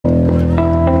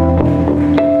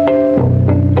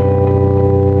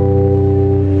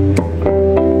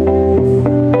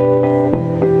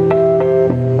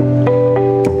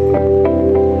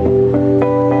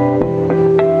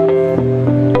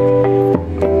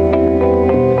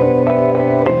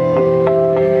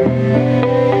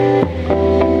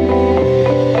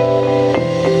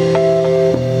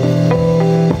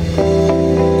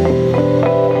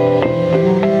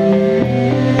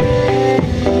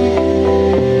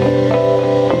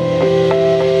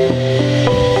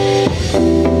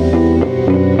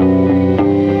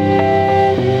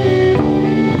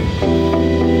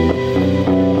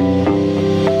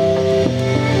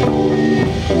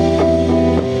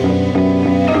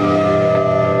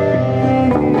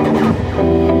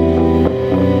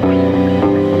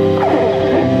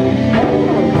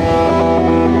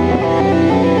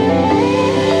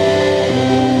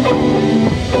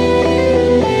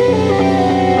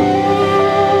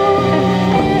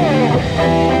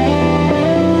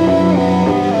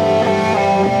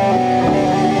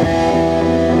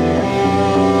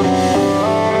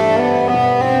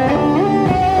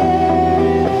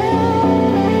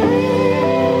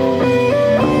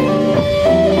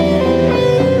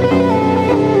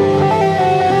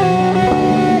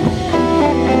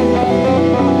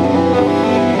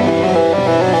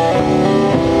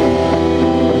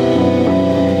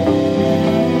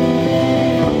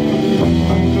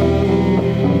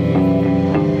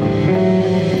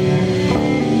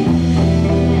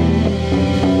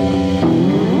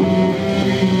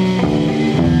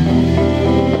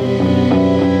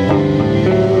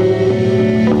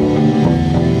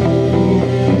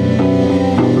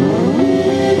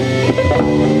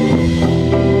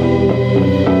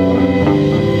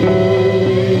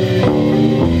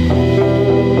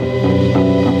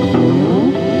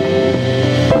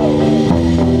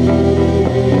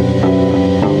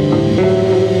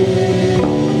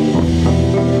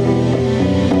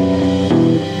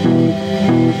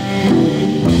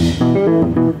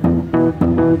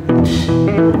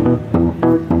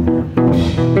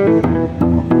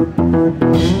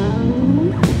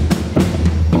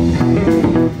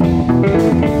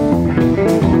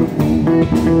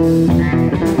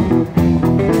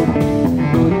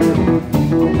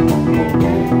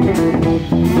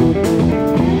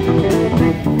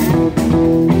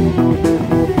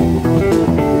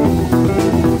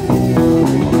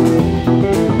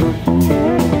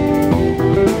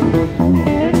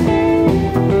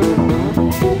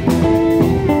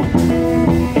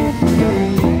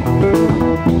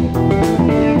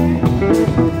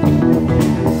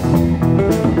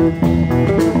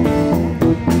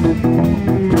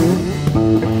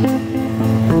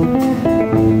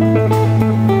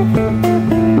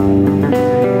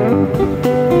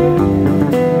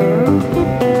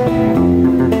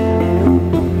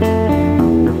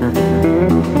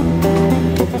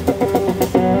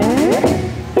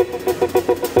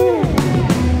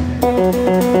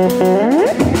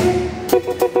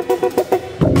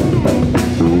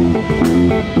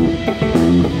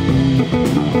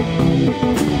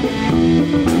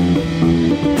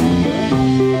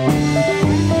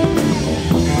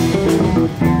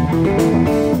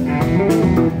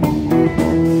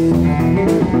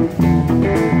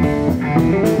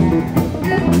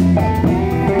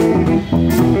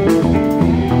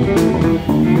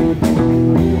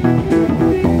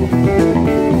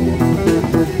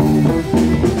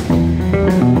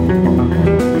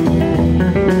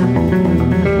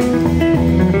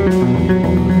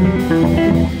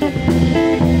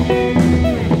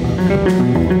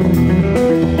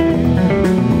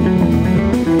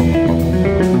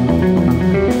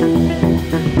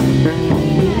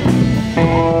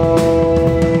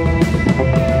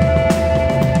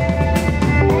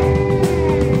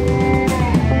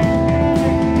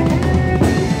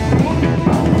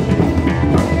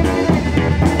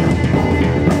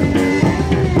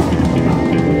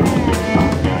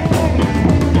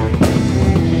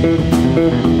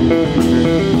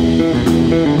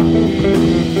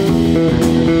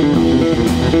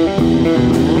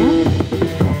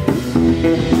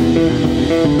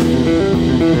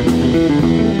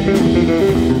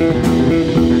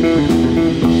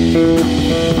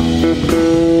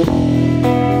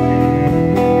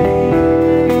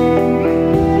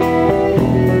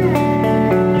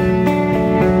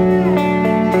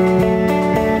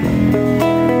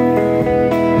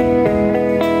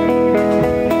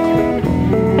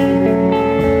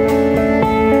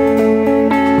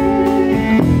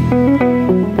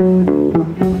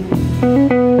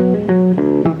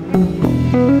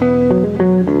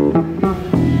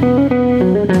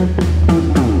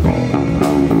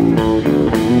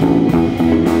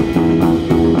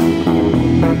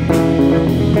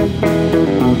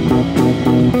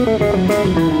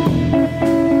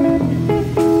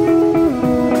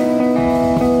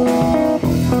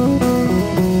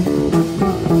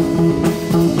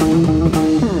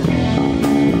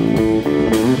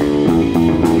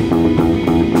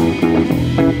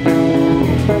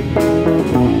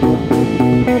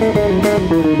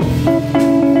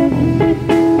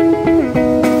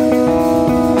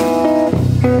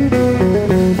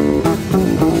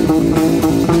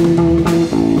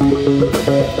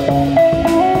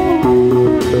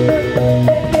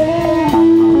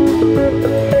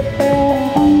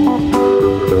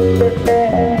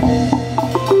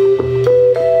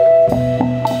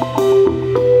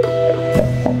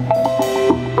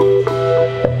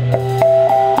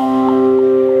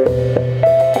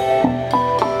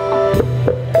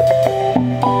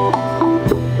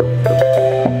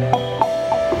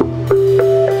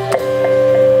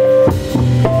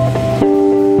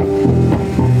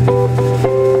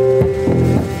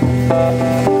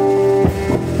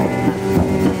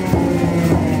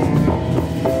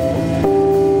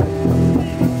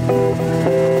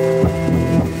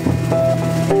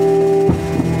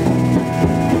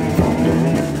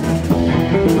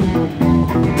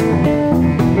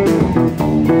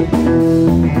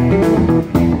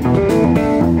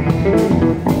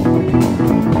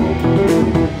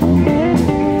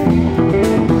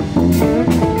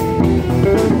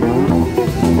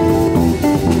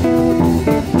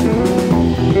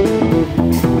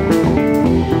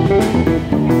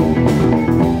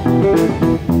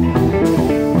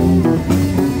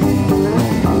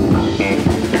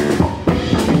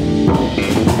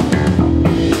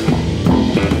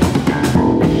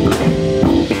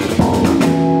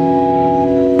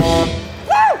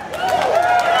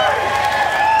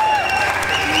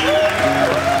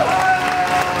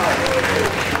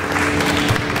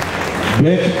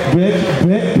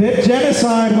Bit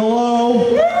genocide,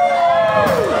 hello.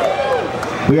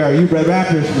 We are you Bred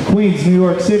Raptors from Queens, New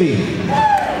York City.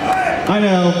 I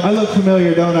know, I look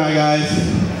familiar, don't I, guys?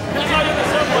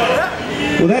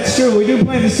 Well, that's true, we do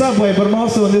play in the subway, but I'm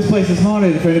also in This Place Is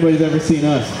Haunted, if anybody's ever seen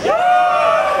us.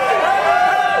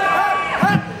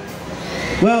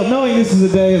 Well, knowing this is a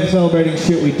day of celebrating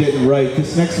shit we didn't write,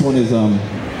 this next one is,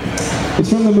 it's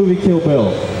from the movie Kill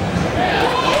Bill.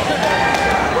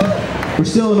 We're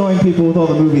still annoying people with all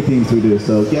the movie themes we do,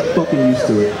 so get fucking used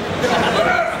to it.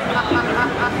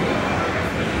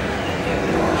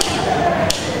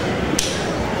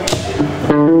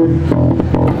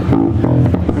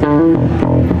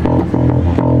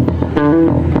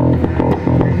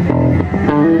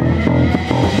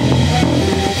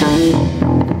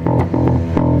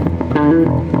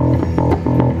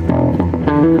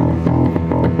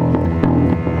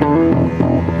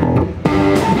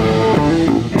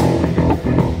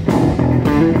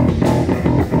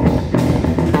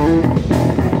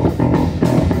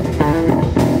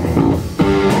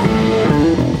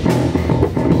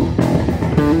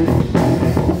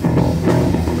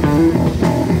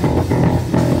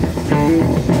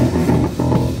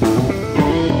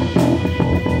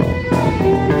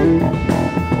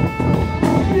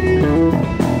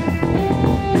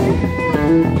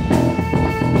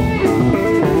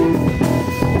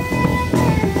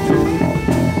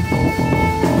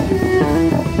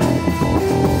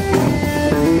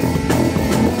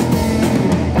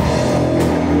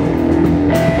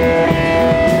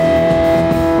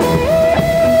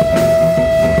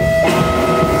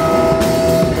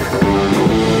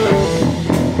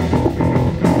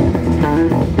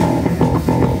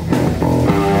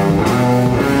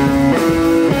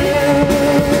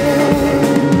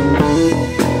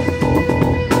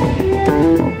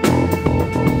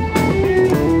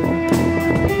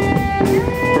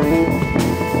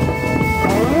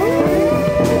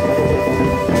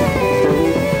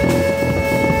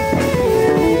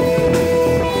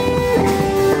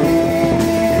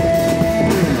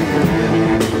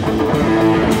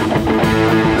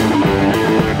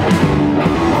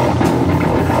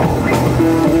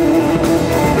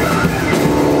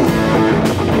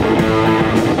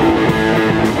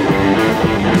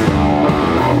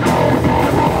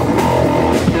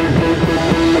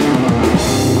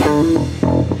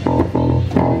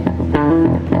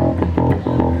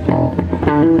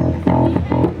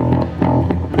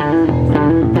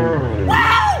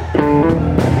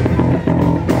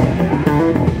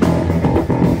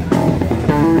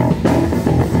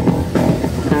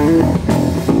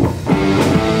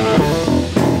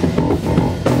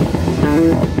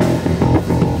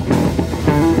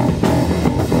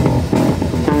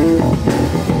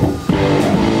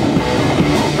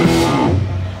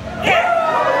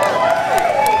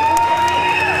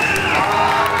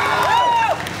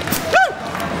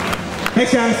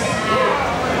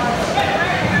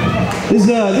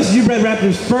 Bred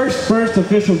Raptors' first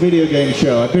official video game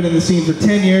show. I've been in the scene for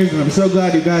 10 years, and I'm so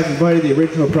glad you guys invited the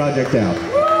original project out.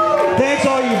 Thanks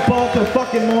all you Baltimore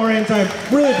fucking morons. I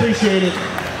really appreciate it.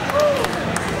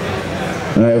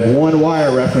 And I have one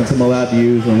wire reference I'm allowed to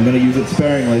use, and I'm going to use it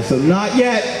sparingly, so not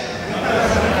yet.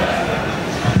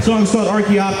 The song's called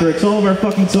Archaeopteryx. All of our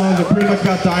fucking songs are pretty much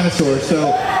about dinosaurs, so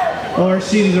all our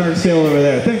CDs are on sale over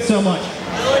there. Thanks so much.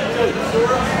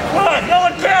 Come on, go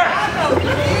and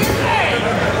Terra!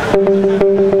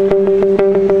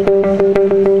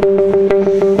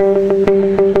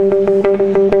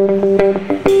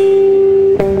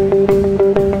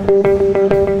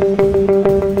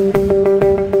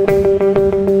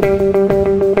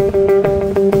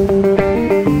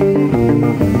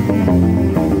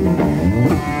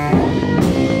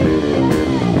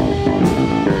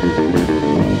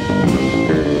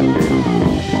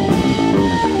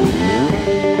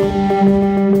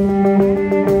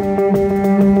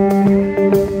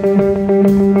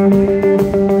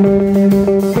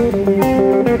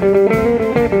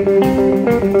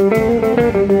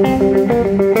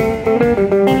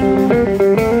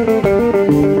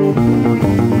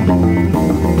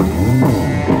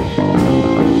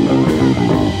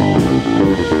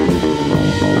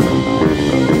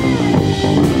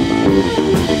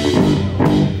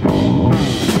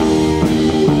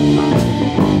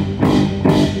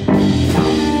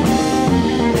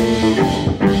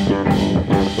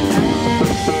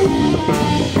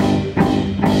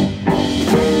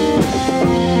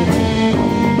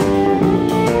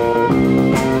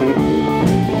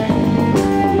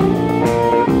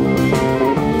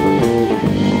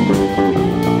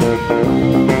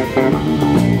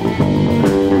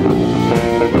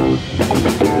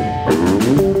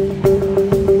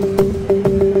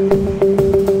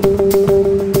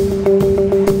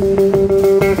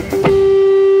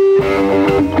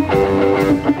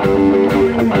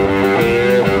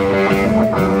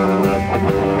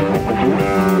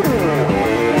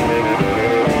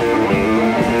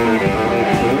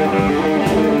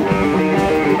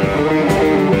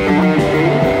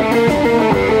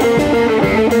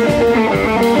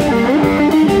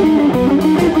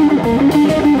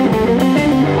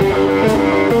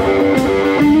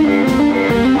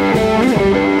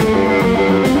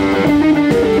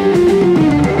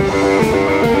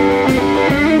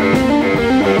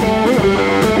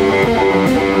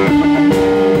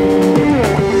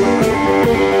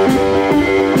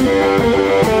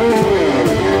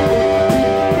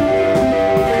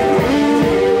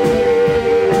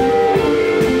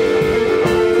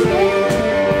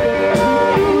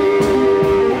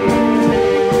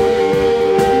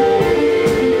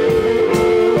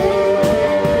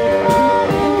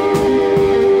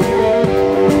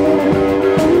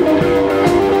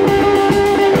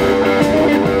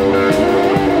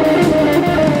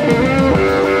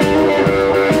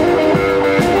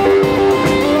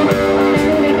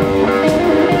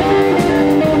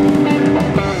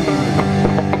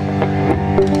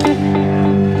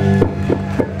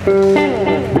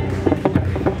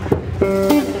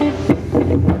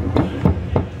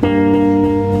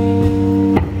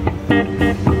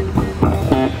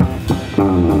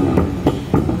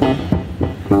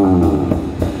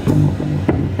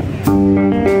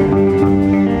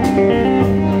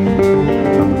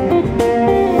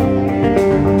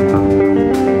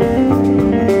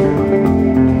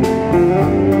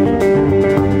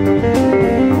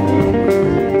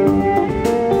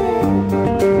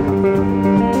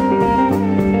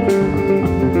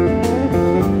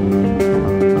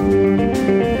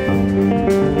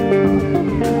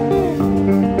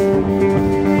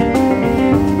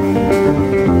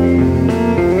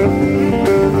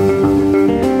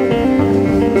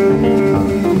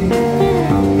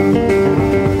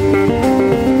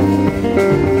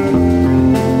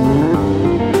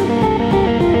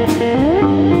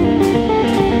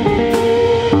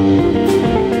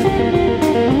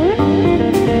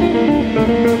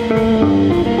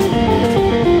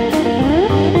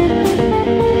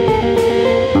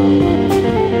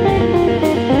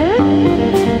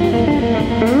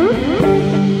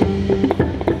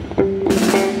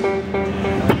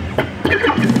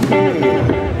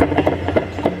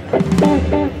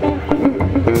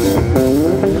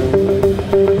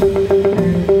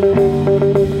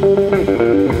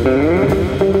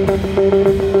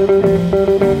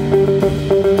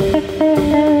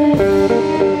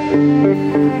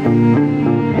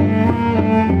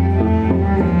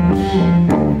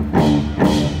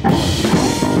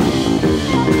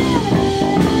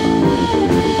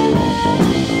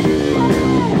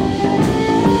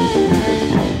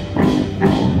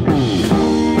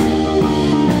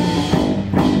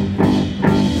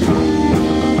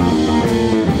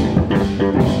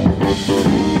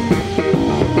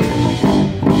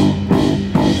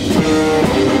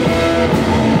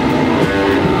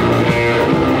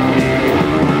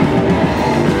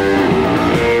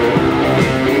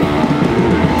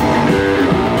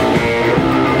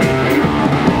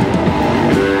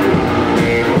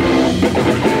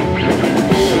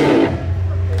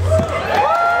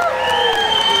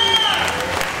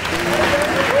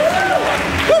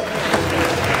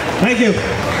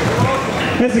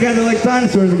 there's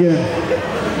dinosaurs again.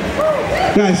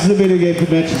 Guys, this is a video game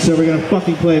convention, so we're gonna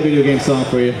fucking play a video game song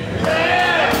for you.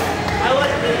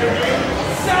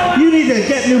 You need to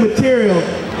get new material.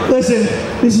 Listen,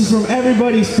 this is from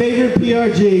everybody's favorite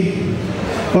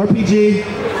RPG,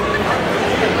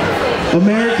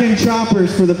 American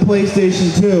Choppers for the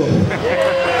PlayStation 2.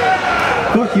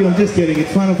 Fuck you, I'm just kidding.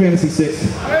 It's Final Fantasy VI.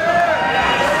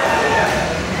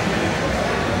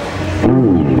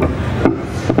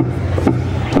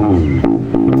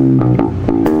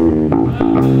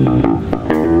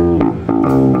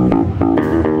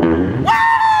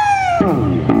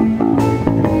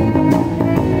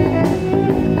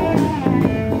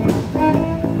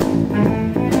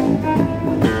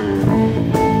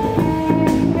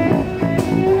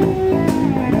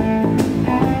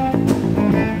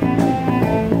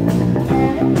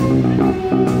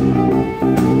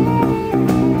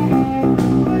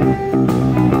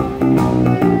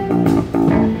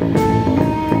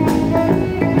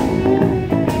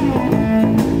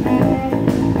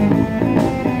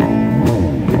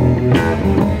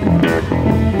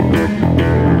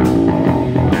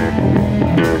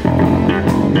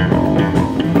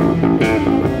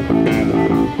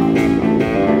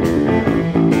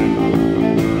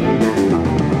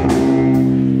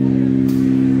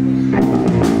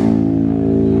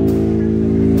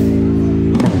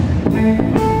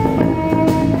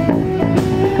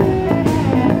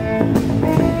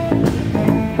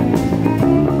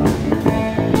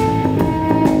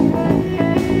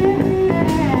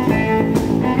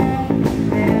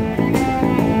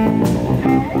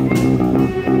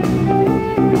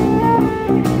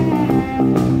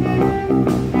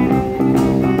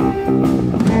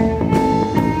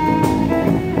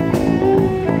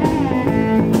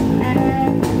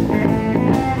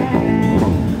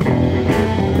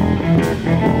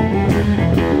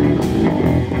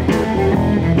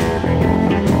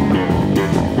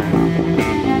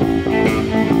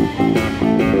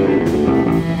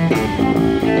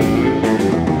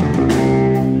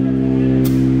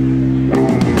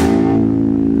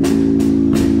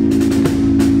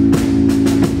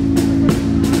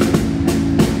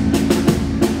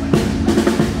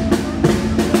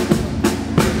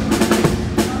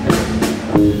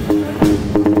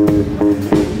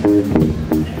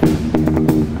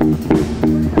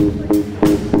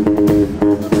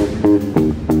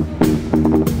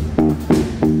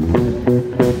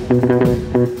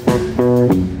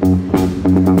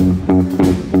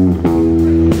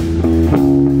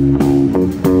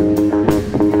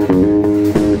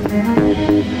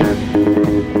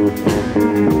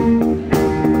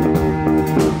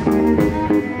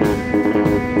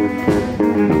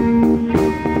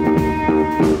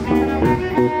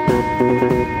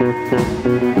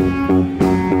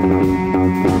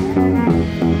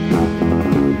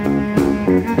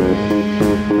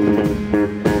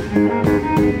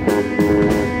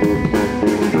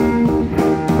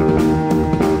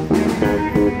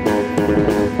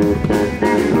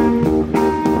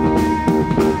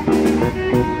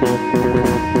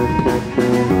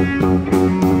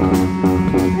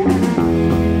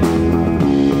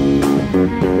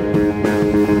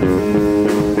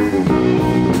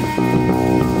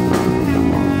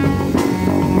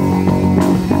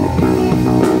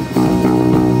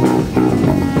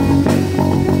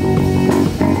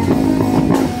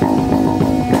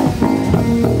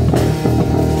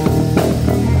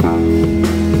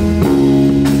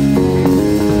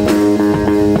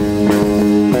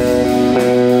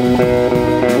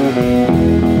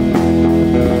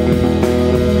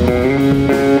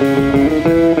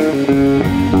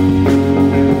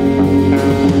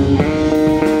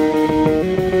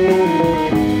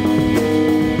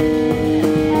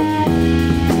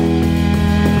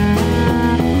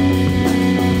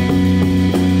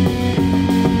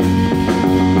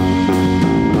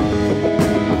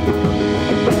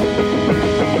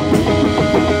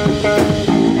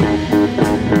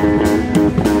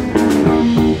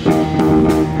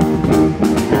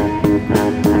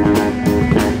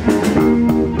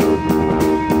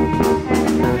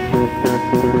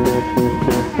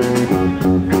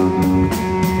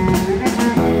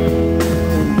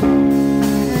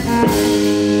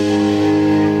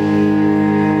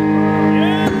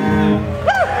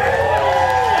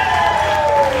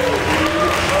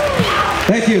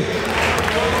 Thank you.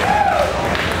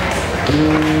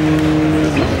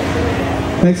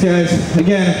 Thanks, guys.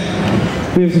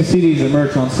 Again, we have some CDs and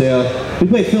merch on sale. We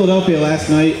played Philadelphia last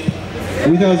night.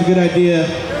 We thought it was a good idea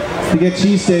to get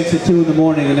cheesesteaks at 2 in the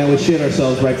morning, and then we shit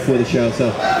ourselves right before the show. So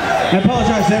I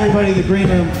apologize to everybody in the green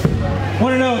room.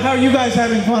 Want to know, how are you guys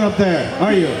having fun up there?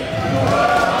 Are you?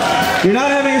 You're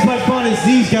not having as much fun is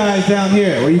these guys down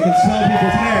here, where you can smell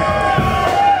people's hair.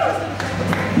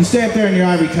 You stay up there in your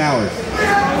ivory towers.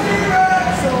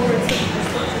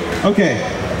 Okay.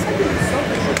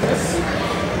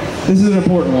 This is an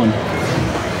important one.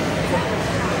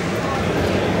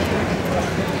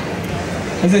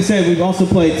 As I said, we've also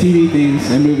played TV themes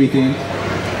and movie themes.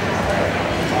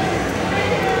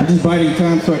 I'm just biding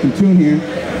time so I can tune here.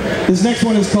 This next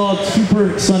one is called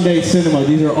Super Sunday Cinema.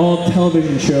 These are all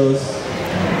television shows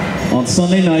on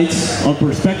Sunday nights on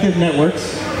Perspective Networks.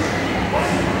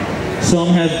 Some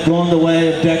have gone the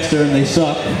way of Dexter and they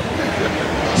suck.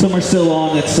 Some are still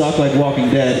on that suck, like Walking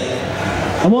Dead.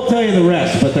 I won't tell you the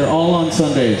rest, but they're all on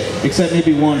Sundays, except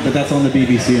maybe one, but that's on the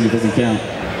BBC and it doesn't count.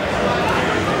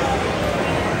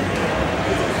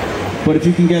 But if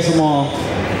you can guess them all,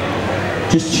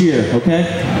 just cheer,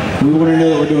 okay? We want to know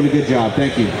that we're doing a good job.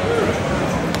 Thank you.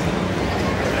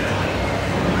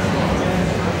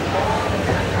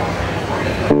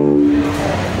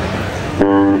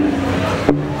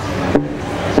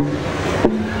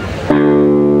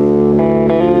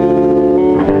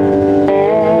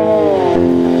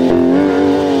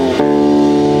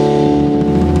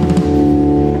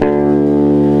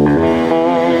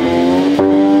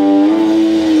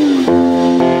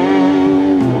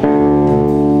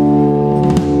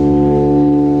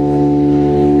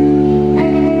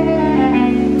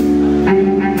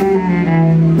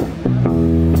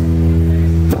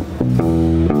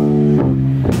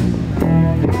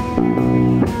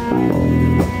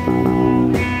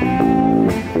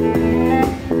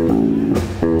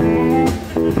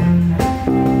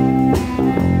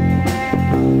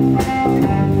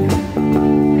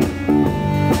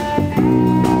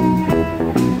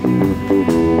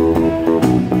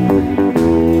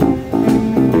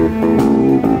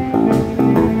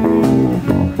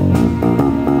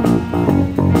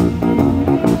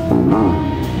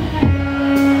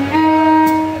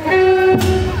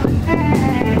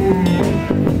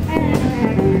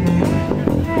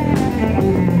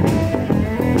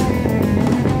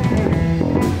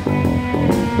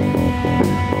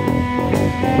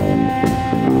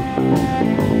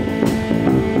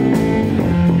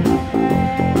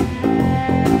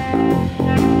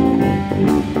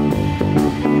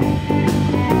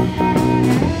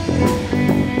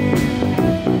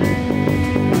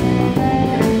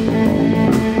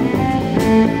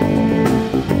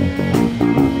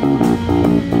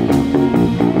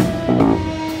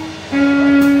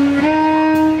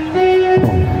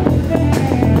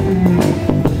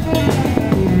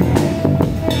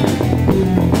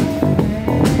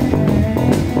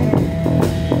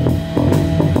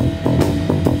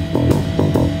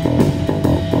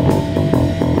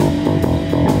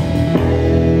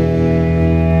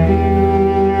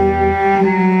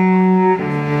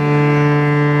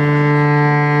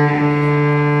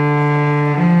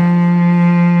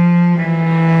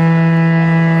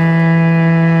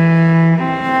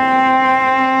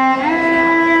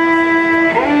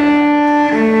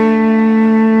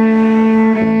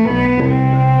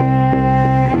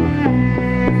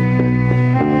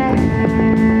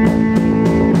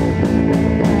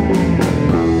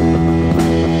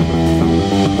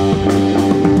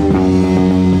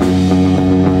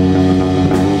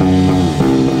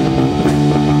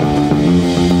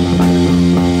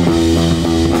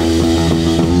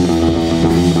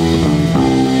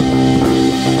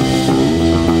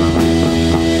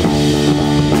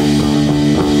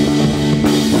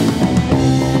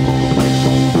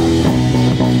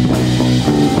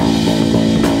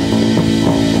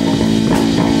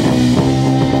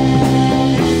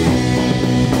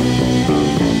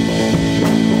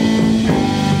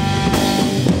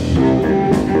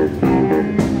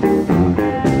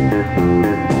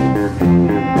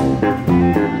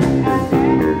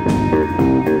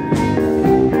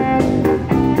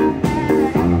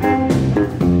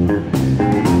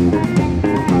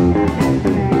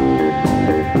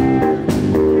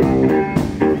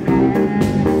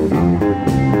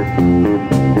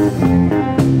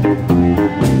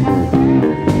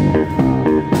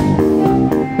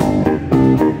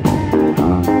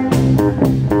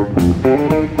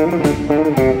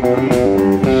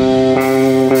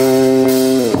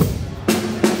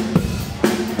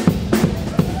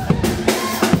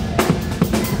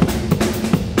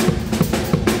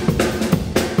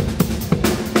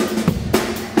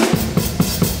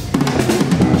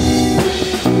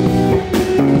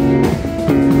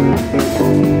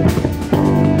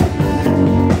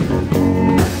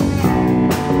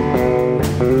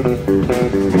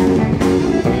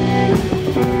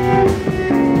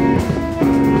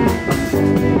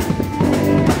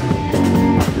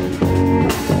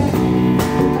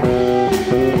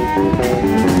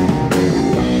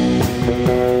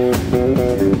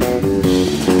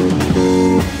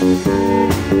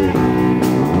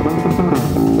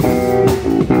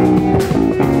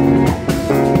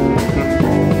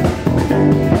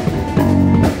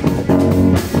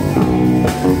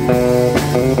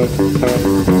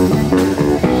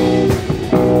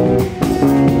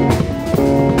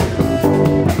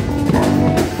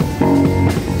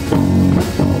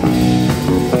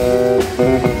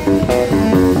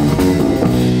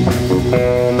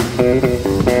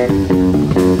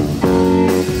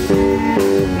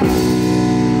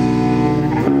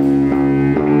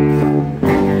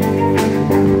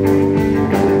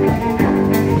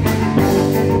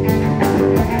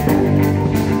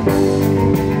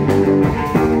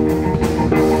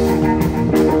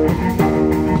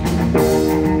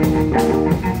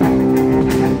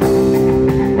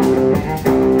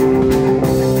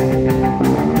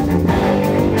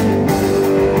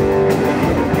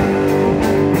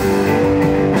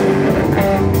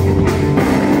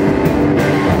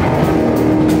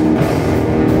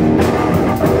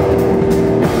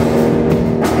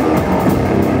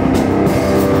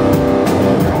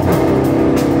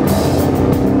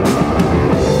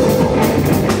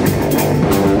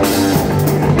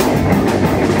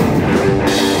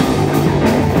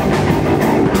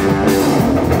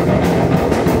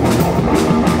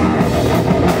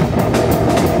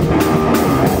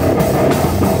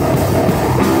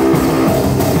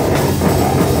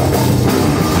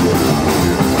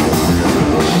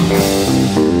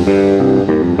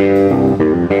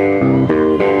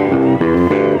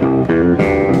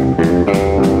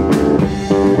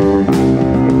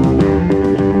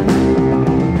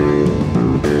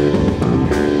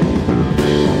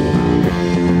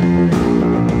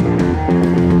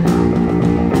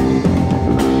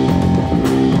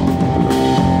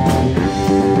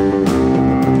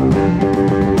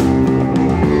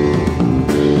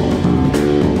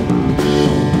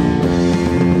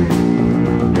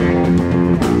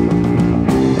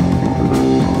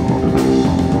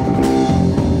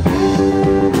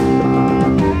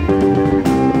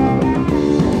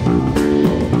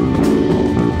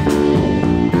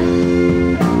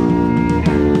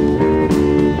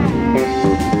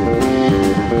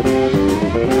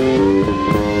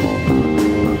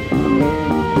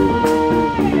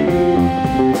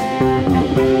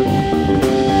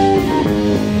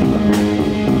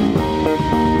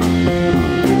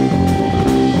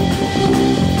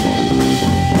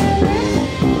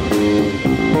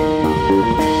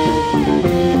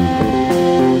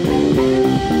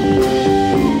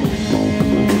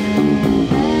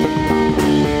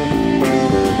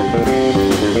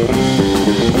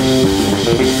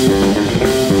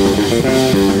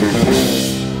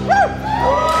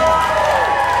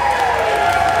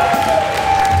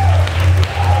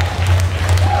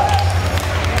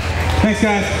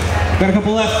 Thanks, guys. Got a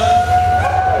couple left.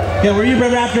 Yeah, where are you,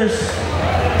 Bred Raptors?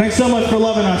 Thanks so much for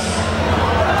loving us.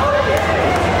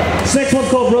 This next one's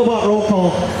called Robot Roll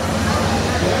Call.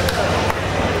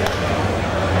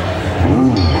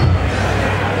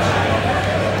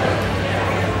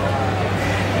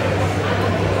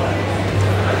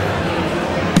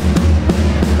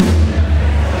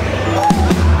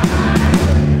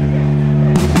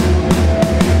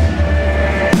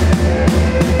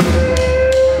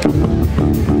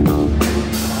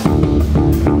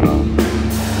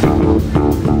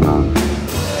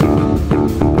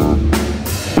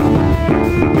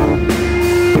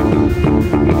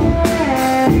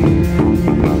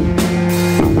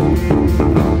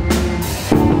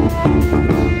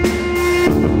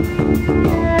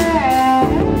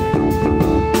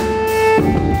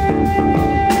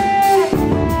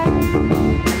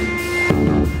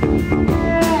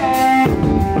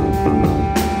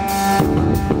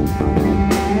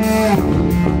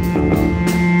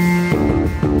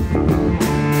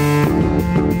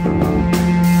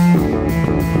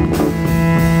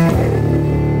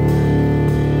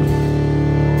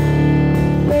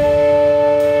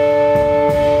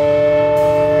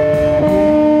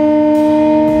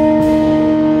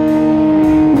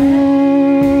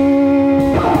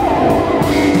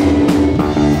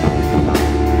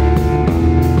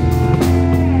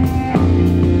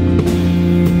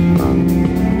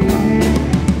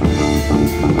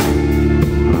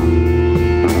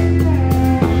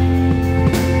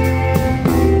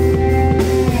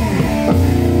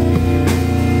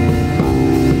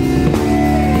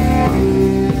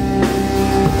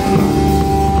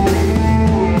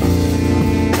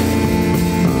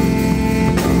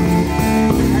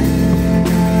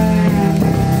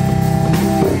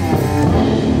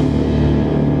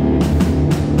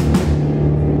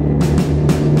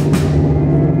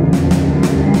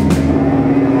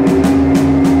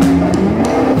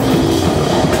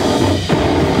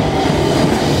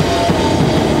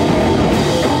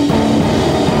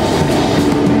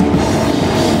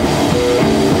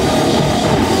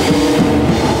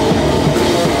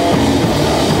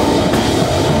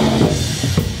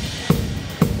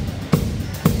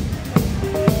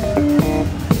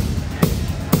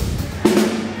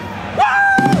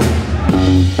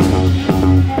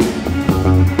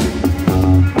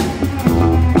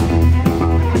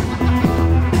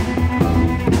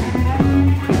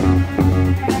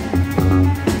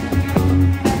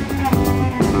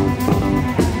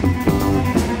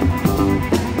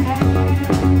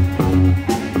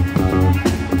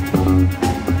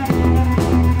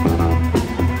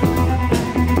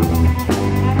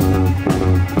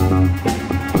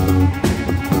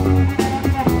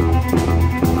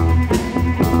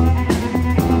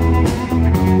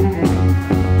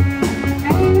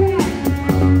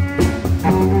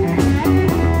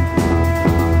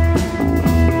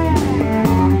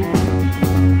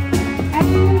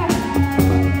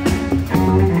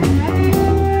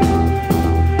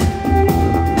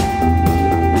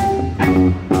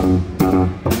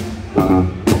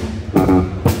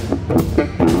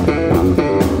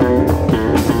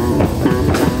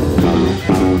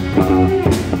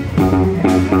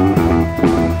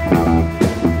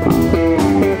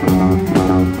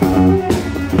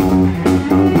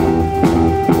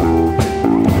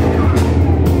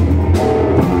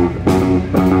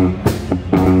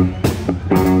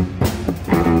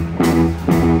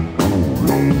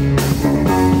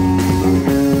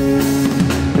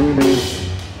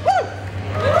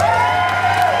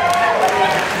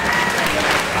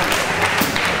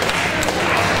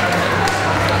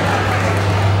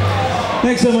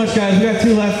 Thanks so much, guys. We got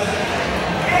 2 left.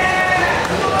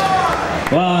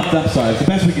 Well, I'm sorry. It's the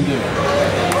best we can do.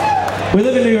 We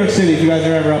live in New York City, if you guys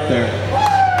are ever up there.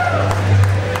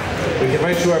 We can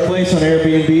rent you our place on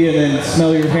Airbnb and then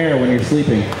smell your hair when you're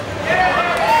sleeping.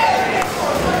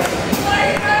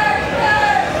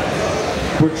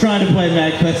 We're trying to play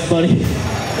Magpets, buddy.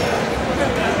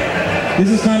 This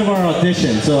is kind of our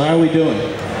audition, so how are we doing?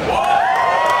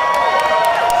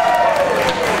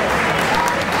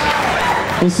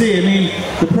 We'll see. I mean,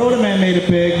 the Proto Man made it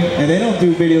big, and they don't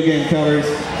do video game covers.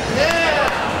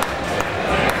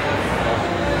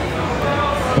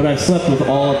 But I've slept with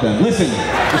all of them. Listen,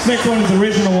 this next one is the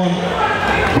original one.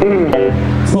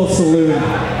 It's called Saloon.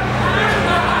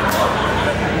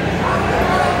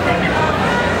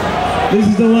 This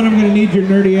is the one I'm going to need your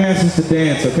nerdy asses to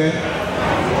dance, okay?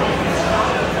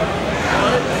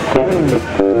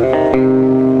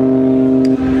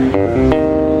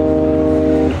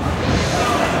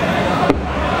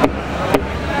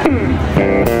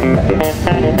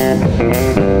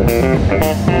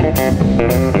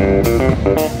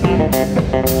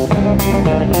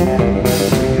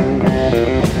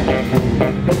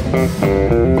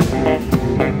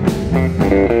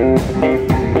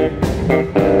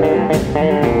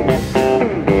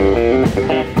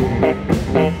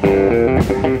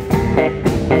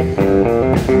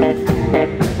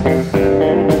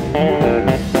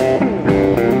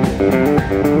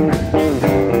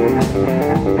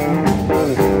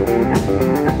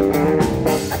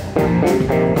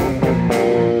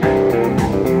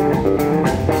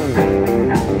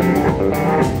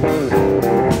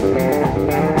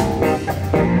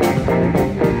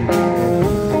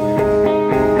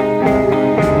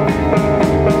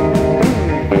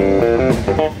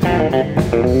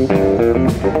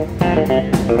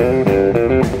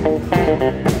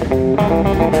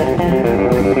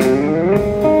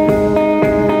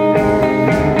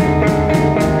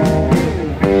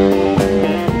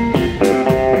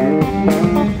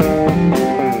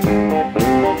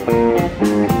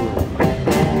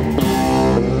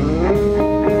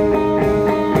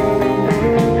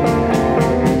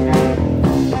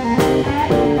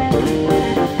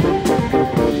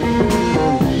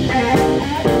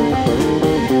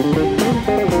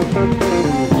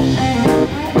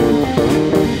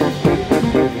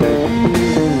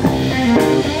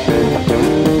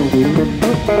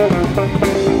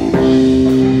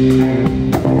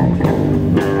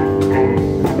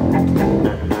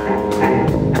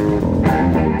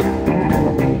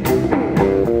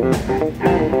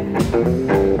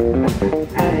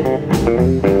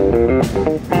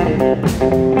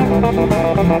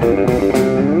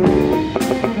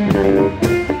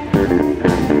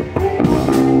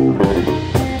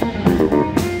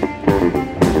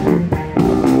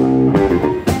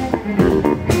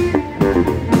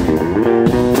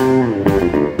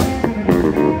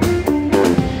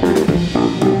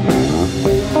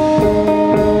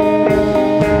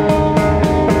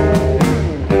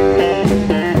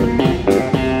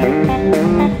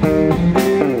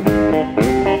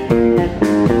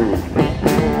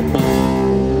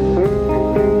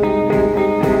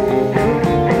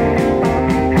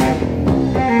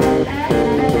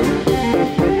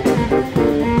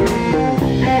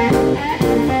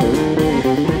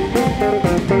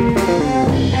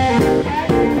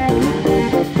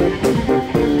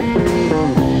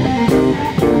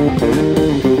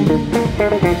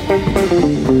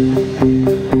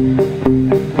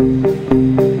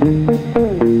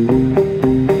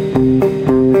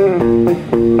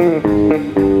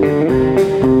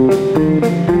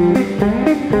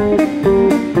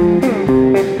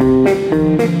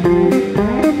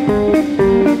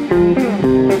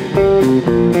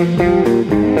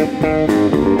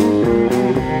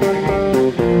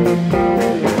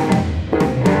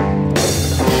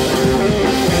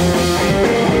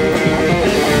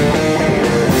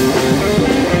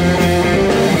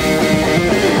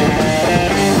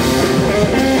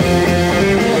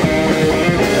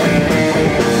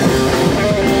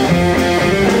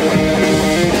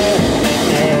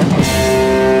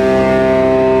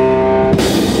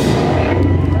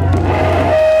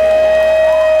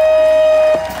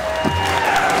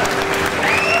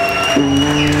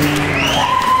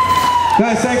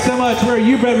 Guys, thanks so much.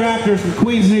 We're Bred Raptors from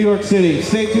Queens, New York City.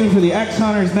 Stay tuned for the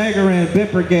X-Hunters, Megaran,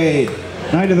 Bit Brigade,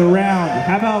 Night of the Round.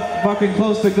 How about fucking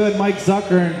Close to Good, Mike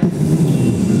Zucker? And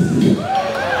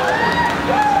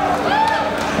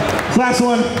this last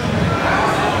one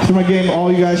is from a game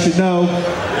all you guys should know.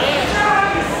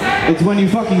 It's when you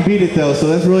fucking beat it though, so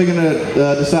that's really gonna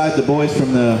decide the boys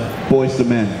from the boys to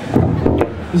men.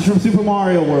 This is from Super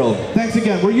Mario World. Thanks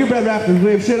again. We're Bred Raptors.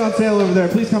 We have shit on sale over there.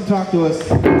 Please come talk to us.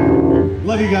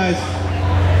 Love you guys.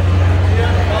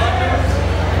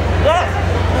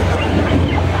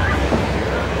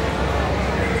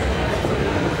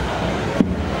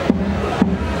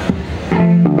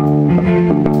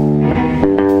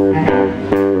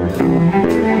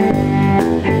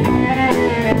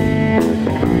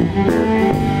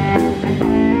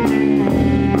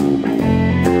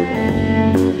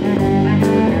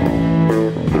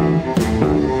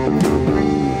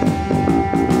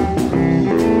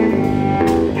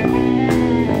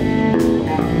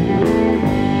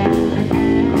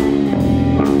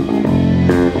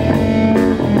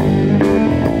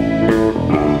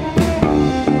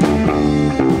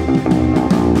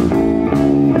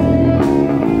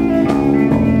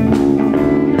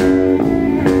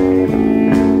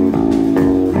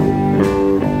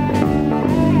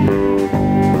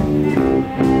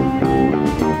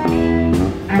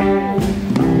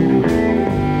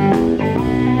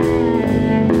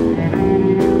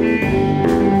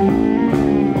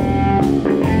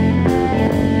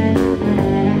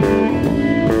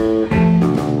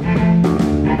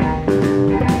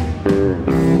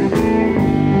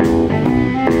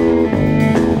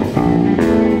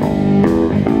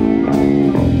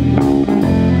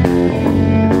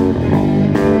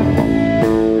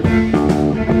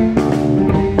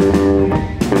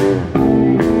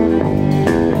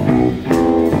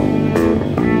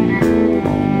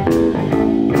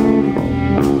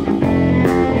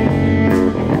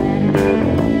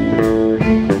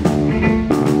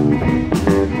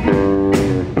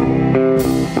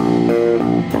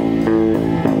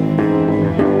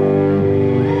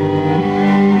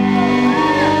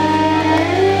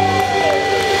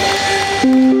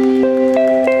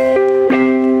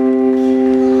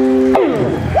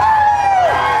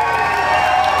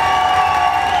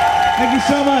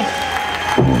 So much.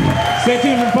 Stay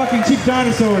tuned for fucking cheap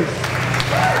dinosaurs.